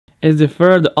As the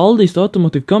third oldest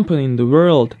automotive company in the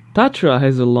world, Tatra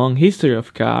has a long history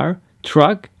of car,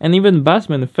 truck and even bus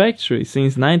manufacturing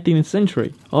since 19th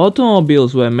century.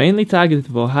 Automobiles were mainly targeted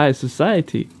for high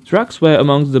society, trucks were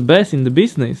amongst the best in the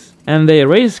business, and their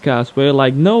race cars were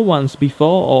like no one's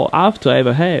before or after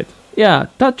ever had. Yeah,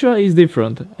 Tatra is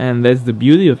different, and that's the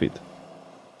beauty of it.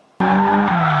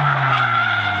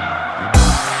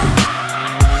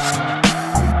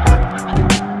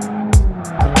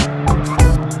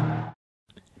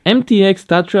 MTX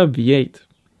Tatra V8.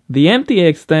 The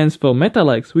MTX stands for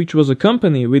Metalex, which was a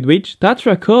company with which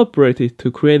Tatra cooperated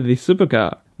to create the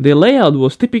supercar. The layout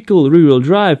was typical rear-wheel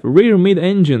drive, rear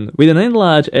mid-engine with an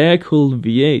enlarged air-cooled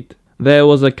V8. There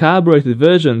was a carbureted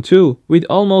version too, with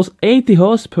almost 80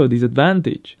 horsepower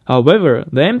disadvantage. However,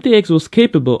 the MTX was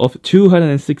capable of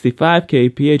 265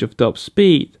 kph of top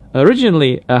speed.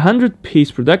 Originally, a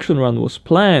 100-piece production run was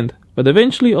planned, but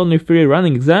eventually only 3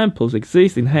 running examples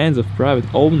exist in hands of private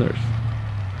owners.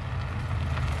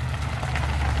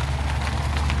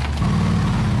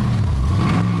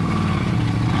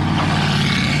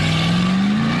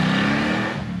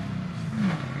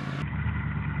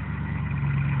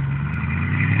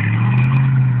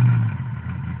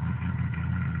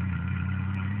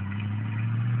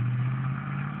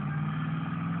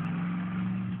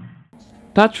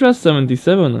 Tatra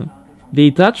 77. The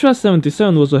Tatra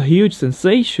 77 was a huge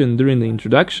sensation during the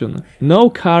introduction. No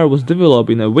car was developed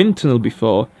in a wind tunnel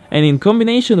before, and in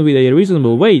combination with a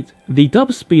reasonable weight, the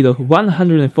top speed of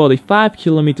 145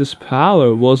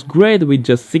 km/h was great with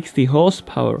just 60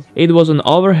 horsepower. It was an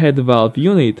overhead valve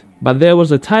unit, but there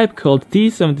was a type called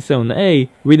T77A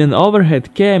with an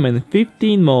overhead cam and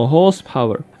 15 more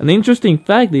horsepower. An interesting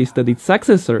fact is that its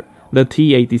successor, the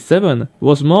T87,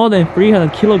 was more than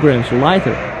 300 kilograms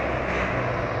lighter.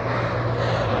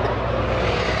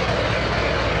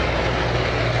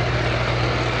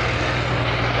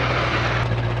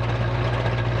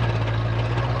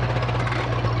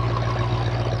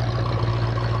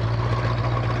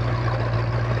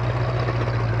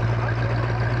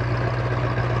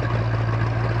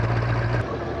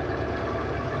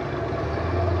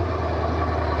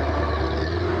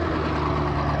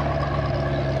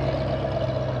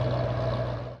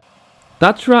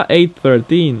 Tatra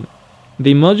 813.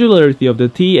 The modularity of the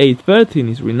T813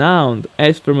 is renowned,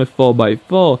 as from a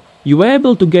 4x4 you were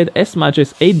able to get as much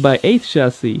as 8x8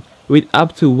 chassis with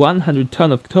up to 100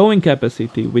 ton of towing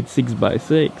capacity with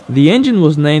 6x6. The engine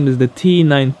was named as the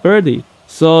T930,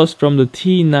 sourced from the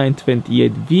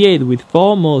T928 V8 with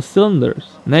 4 more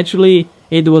cylinders. Naturally,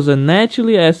 it was a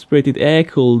naturally aspirated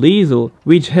air-cooled diesel,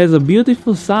 which has a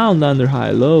beautiful sound under high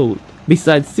load.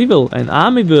 Besides civil and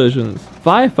army versions,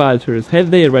 firefighters had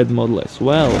their red model as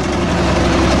well.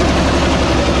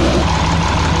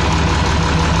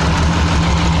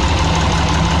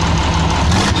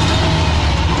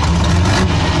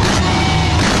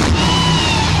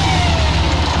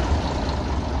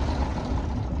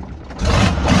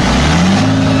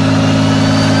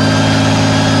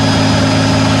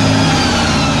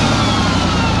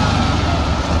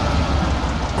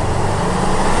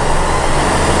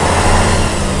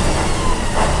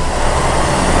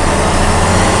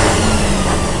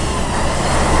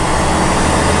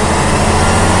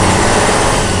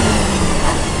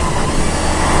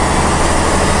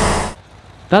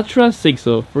 Tatra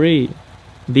 603.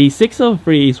 The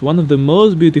 603 is one of the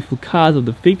most beautiful cars of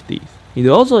the 50s. It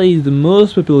also is the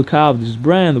most popular car of this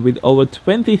brand, with over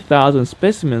 20,000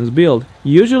 specimens built,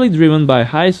 usually driven by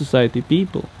high society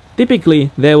people. Typically,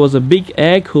 there was a big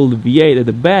air-cooled V8 at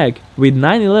the back, with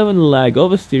 911 lag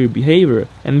oversteer behavior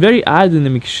and very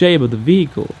aerodynamic shape of the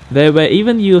vehicle. They were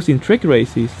even used in track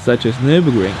races such as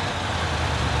Nürburgring.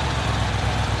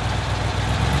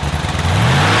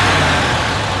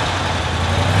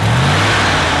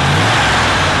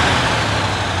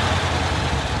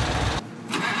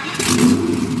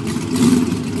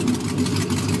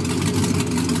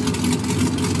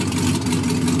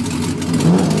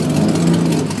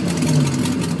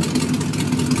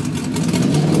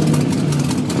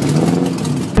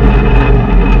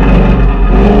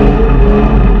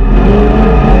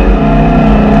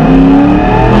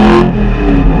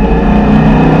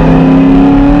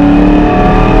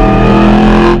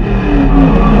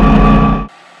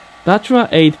 Tatra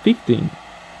 815.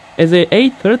 As a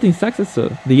 813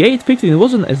 successor, the 815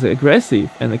 wasn't as aggressive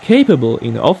and capable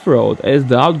in off-road as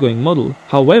the outgoing model.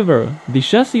 However, the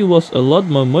chassis was a lot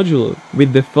more modular,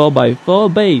 with the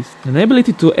 4x4 base, an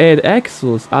ability to add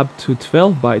axles up to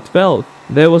 12x12.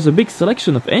 There was a big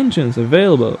selection of engines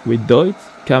available, with Deutz,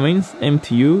 Cummins,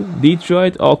 MTU,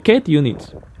 Detroit or CAT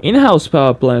units. In-house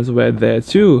power plants were there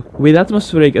too, with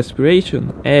atmospheric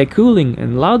aspiration, air cooling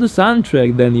and louder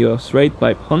soundtrack than your straight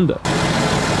pipe Honda.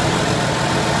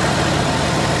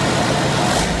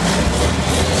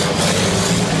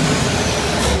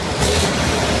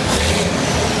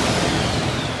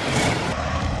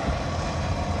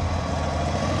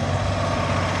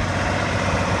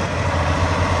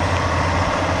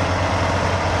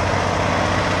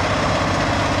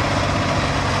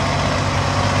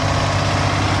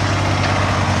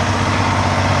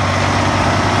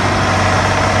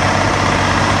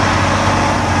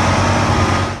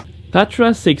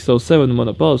 Tatra 607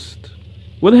 monopost.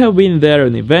 Would have been there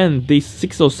an event these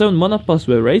 607 monoposts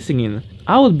were racing in,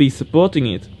 I would be supporting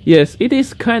it. Yes, it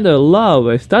is kinda low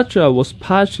as Tatra was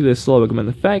partially a Slovak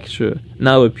manufacturer,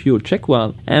 now a pure Czech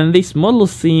one, and this model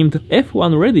seemed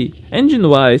F1 ready. Engine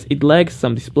wise it lacks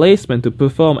some displacement to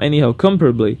perform anyhow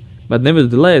comparably, but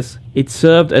nevertheless it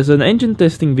served as an engine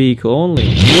testing vehicle only.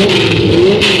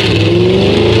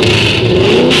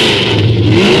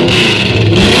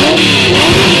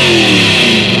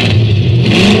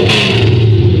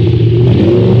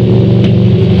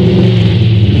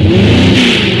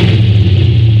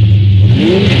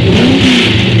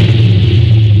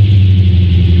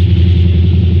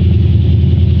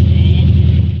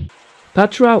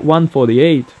 Tatra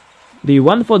 148. The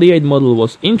 148 model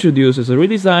was introduced as a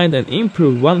redesigned and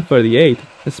improved 138,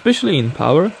 especially in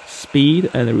power, speed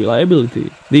and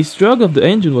reliability. The stroke of the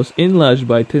engine was enlarged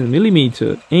by 10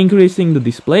 mm, increasing the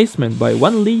displacement by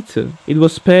 1 liter. It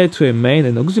was paired to a main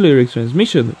and auxiliary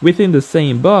transmission within the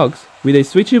same box with a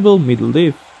switchable middle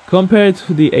diff. Compared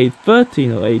to the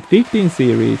 813 or 815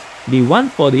 series, the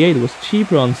 148 was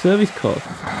cheaper on service cost.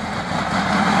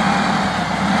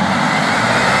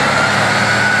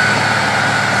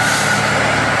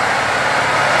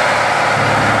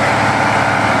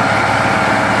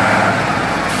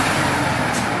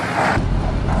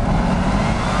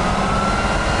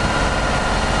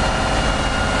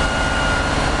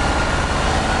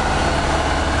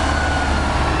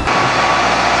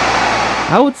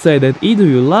 I would say that either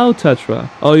you love Tatra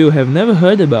or you have never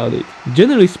heard about it.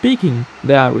 Generally speaking,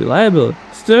 they are reliable,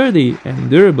 sturdy and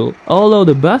durable, although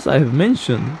the bus I have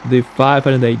mentioned, the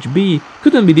 500HB,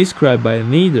 couldn't be described by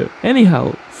neither.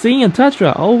 Anyhow, seeing a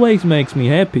Tatra always makes me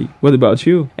happy. What about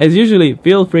you? As usually,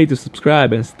 feel free to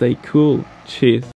subscribe and stay cool. Cheers.